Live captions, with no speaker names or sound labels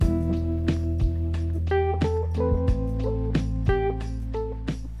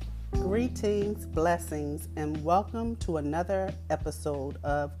Greetings, blessings, and welcome to another episode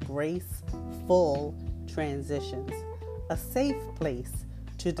of Graceful Transitions, a safe place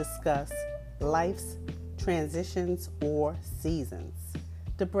to discuss life's transitions or seasons.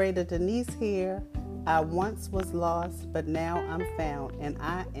 Debreda Denise here. I once was lost, but now I'm found, and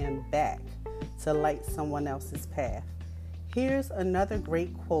I am back to light someone else's path. Here's another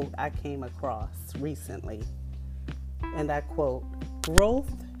great quote I came across recently, and I quote,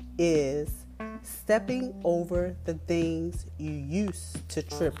 "Growth is stepping over the things you used to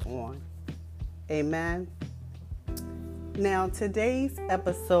trip on." Amen. Now, today's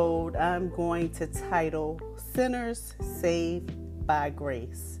episode I'm going to title Sinners Saved by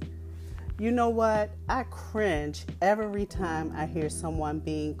Grace. You know what? I cringe every time I hear someone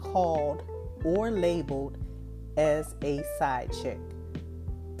being called or labeled as a side chick.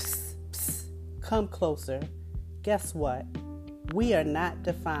 Psst, psst, come closer. Guess what? We are not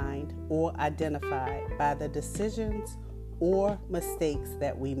defined or identified by the decisions or mistakes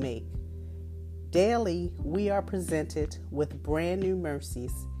that we make. Daily, we are presented with brand new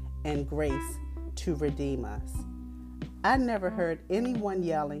mercies and grace to redeem us. I never heard anyone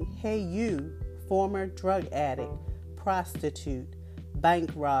yelling, "Hey you, former drug addict, prostitute,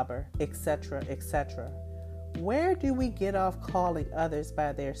 bank robber, etc., etc." Where do we get off calling others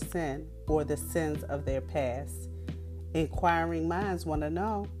by their sin or the sins of their past? Inquiring minds want to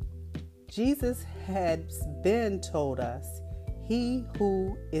know. Jesus has been told us, "He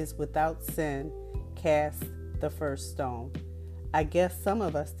who is without sin cast the first stone." I guess some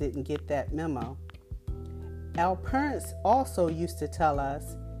of us didn't get that memo. Our parents also used to tell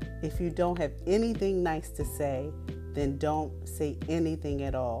us, if you don't have anything nice to say, then don't say anything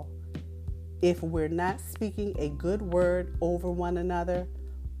at all. If we're not speaking a good word over one another,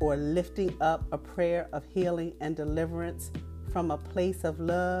 or lifting up a prayer of healing and deliverance from a place of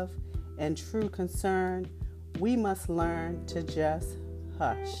love and true concern, we must learn to just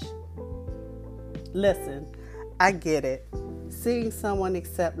hush. Listen, I get it. Seeing someone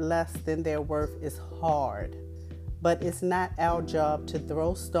accept less than their worth is hard, but it's not our job to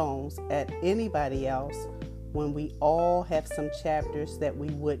throw stones at anybody else when we all have some chapters that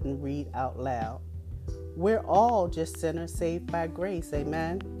we wouldn't read out loud. We're all just sinners saved by grace,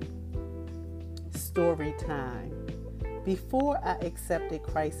 amen? Story time. Before I accepted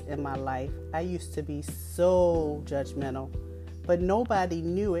Christ in my life, I used to be so judgmental, but nobody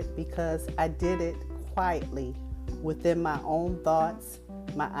knew it because I did it quietly within my own thoughts,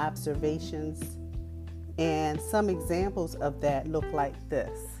 my observations, and some examples of that look like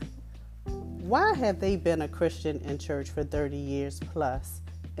this. Why have they been a Christian in church for 30 years plus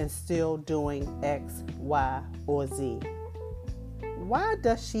and still doing X, Y, or Z? Why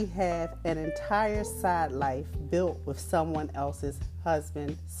does she have an entire side life built with someone else's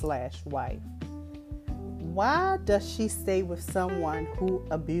husband/wife? Why does she stay with someone who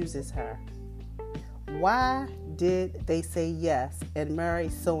abuses her? Why did they say yes and marry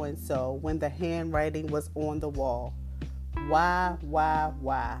so-and-so when the handwriting was on the wall? Why?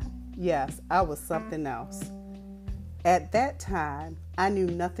 Yes, I was something else. At that time, I knew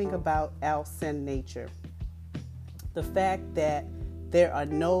nothing about our sin nature. The fact that there are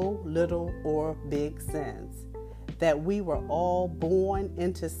no little or big sins, that we were all born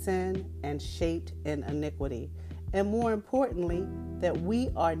into sin and shaped in iniquity, and more importantly, that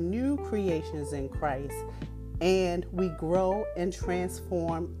we are new creations in Christ, and we grow and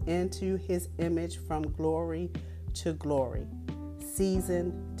transform into His image from glory to glory,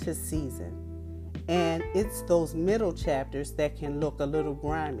 season to season. And it's those middle chapters that can look a little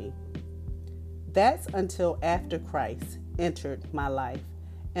grimy. That's until after Christ entered my life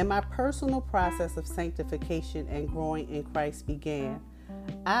and my personal process of sanctification and growing in Christ began.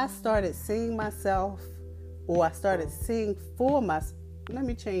 I started seeing myself, or I started seeing for myself,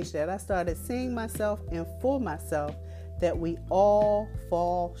 I started seeing myself and for myself that we all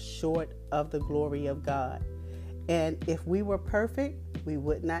fall short of the glory of God. And if we were perfect, we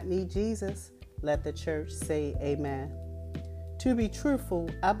would not need Jesus. Let the church say amen. To be truthful,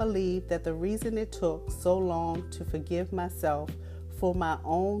 I believe that the reason it took so long to forgive myself for my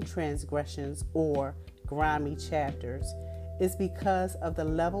own transgressions or grimy chapters is because of the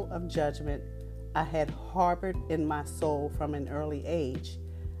level of judgment I had harbored in my soul from an early age.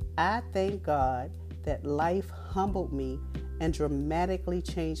 I thank God that life humbled me and dramatically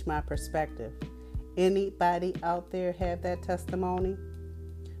changed my perspective. Anybody out there have that testimony?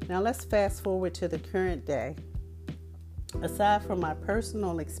 Now let's fast forward to the current day. Aside from my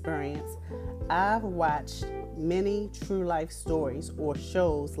personal experience, I've watched many true life stories or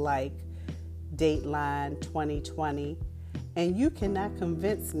shows like Dateline 2020 And you cannot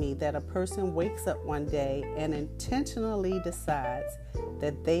convince me that a person wakes up one day and intentionally decides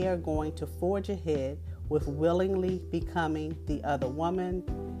that they are going to forge ahead with willingly becoming the other woman,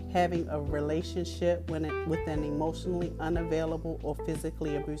 having a relationship with an emotionally unavailable or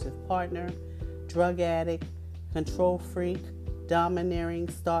physically abusive partner, drug addict, control freak, domineering,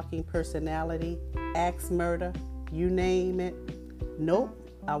 stalking personality, axe murder, you name it. Nope,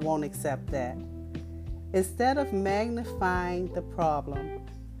 I won't accept that. Instead of magnifying the problem,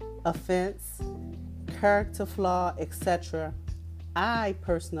 offense, character flaw, etc., I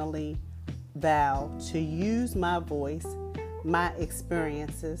personally vow to use my voice, my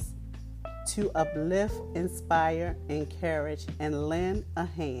experiences, to uplift, inspire, encourage, and lend a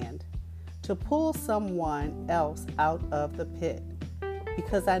hand to pull someone else out of the pit,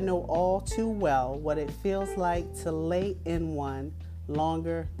 because I know all too well what it feels like to lay in one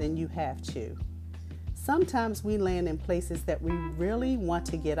longer than you have to. Sometimes we land in places that we really want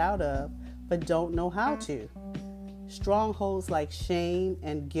to get out of, but don't know how to. Strongholds like shame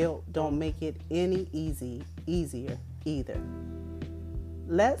and guilt don't make it any easier either.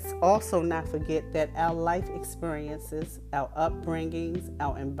 Let's also not forget that our life experiences, our upbringings,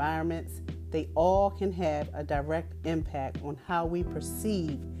 our environments, they all can have a direct impact on how we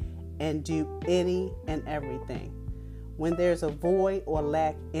perceive and do any and everything. When there's a void or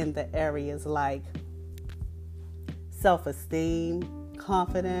lack in the areas like self-esteem,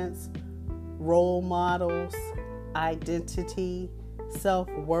 confidence, role models, identity,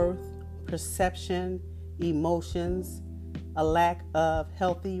 self-worth, perception, emotions, a lack of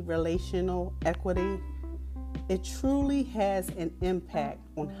healthy relational equity, it truly has an impact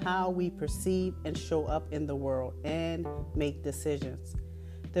on how we perceive and show up in the world and make decisions.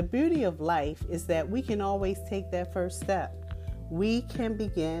 The beauty of life is that we can always take that first step. We can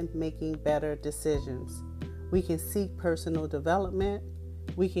begin making better decisions. We can seek personal development.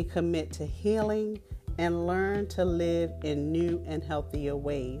 We can commit to healing and learn to live in new and healthier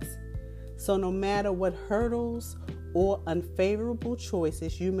ways. So no matter what hurdles or unfavorable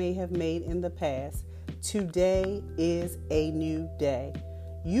choices you may have made in the past, today is a new day.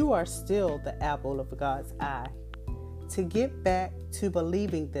 You are still the apple of God's eye. To get back to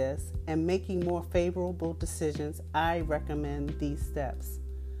believing this and making more favorable decisions, I recommend these steps.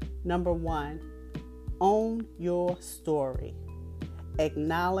 Number 1, own your story.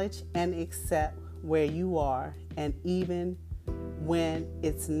 Acknowledge and accept where you are, and even when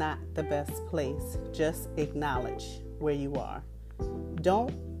it's not the best place, just acknowledge where you are.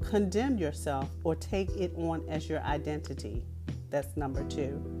 Don't condemn yourself or take it on as your identity. That's number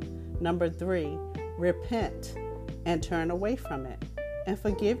 2. Number 3, repent and turn away from it, and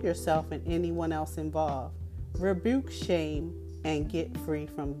forgive yourself and anyone else involved. Rebuke shame and get free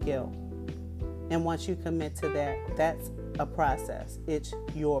from guilt. And once you commit to that, that's a process. It's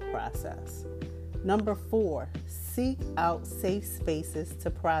your process. Number 4, seek out safe spaces to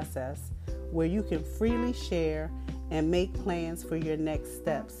process where you can freely share and make plans for your next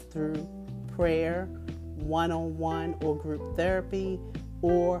steps through prayer, one-on-one or group therapy,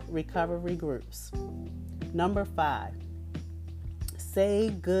 or recovery groups. Number 5,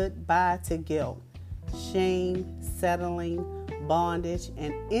 say goodbye to guilt, shame, settling, bondage,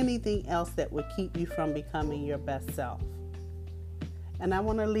 and anything else that would keep you from becoming your best self. And I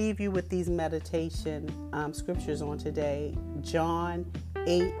want to leave you with these meditation scriptures on today. John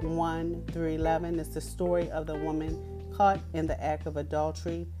 8:1-11 is the story of the woman caught in the act of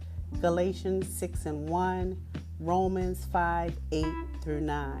adultery. Galatians 6:1, Romans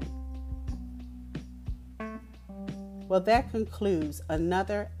 5:8-9. Well, that concludes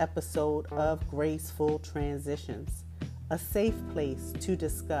another episode of Graceful Transitions, a safe place to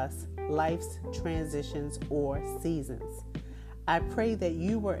discuss life's transitions or seasons. I pray that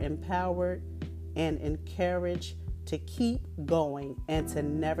you were empowered and encouraged to keep going and to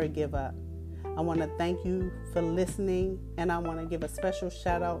never give up. I want to thank you for listening, and I want to give a special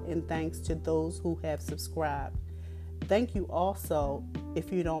shout out and thanks to those who have subscribed. Thank you also,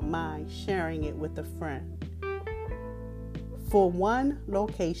 if you don't mind, sharing it with a friend. For one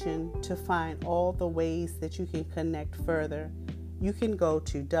location to find all the ways that you can connect further, you can go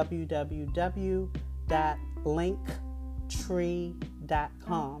to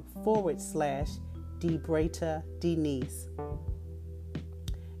www.linktree.com/Debreta Denise.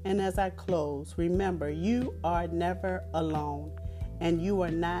 And as I close, remember, you are never alone, and you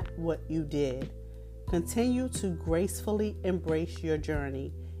are not what you did. Continue to gracefully embrace your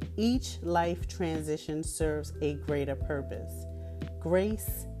journey. Each life transition serves a greater purpose.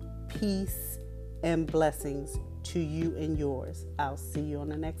 Grace, peace, and blessings to you and yours. I'll see you on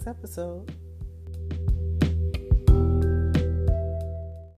the next episode.